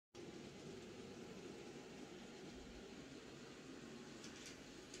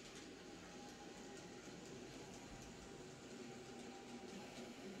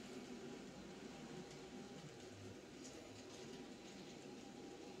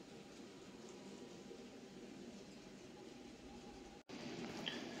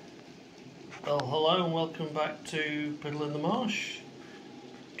Well, hello and welcome back to Piddle in the Marsh.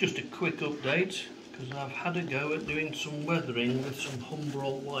 Just a quick update because I've had a go at doing some weathering with some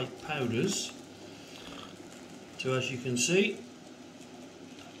Humberol white powders. So as you can see,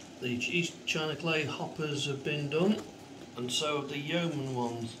 the China clay hoppers have been done, and so have the Yeoman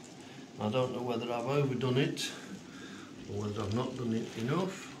ones. I don't know whether I've overdone it or whether I've not done it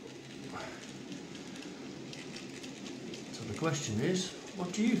enough. So the question is,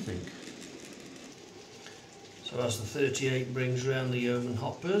 what do you think? So as the 38 brings round the Yeoman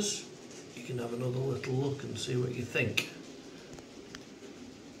hoppers, you can have another little look and see what you think.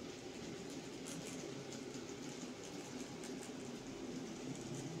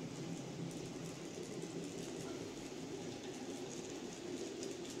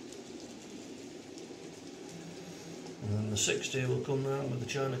 And then the 60 will come round with the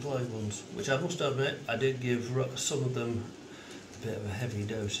China clay ones, which I must admit I did give some of them a bit of a heavy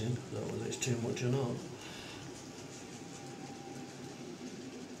dosing. I don't know whether it's too much or not.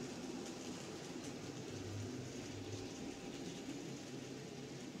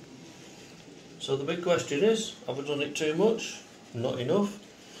 So the big question is, have I done it too much, not enough,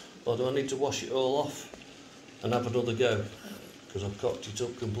 or do I need to wash it all off and have another go, because I've cocked it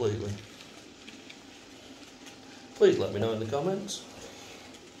up completely? Please let me know in the comments,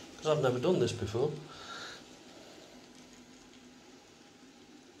 because I've never done this before.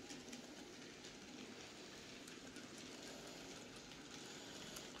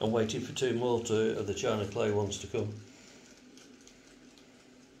 I'm waiting for two more of the China clay ones to come,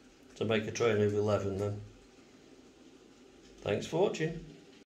 to make a train of 11 then. Thanks for watching.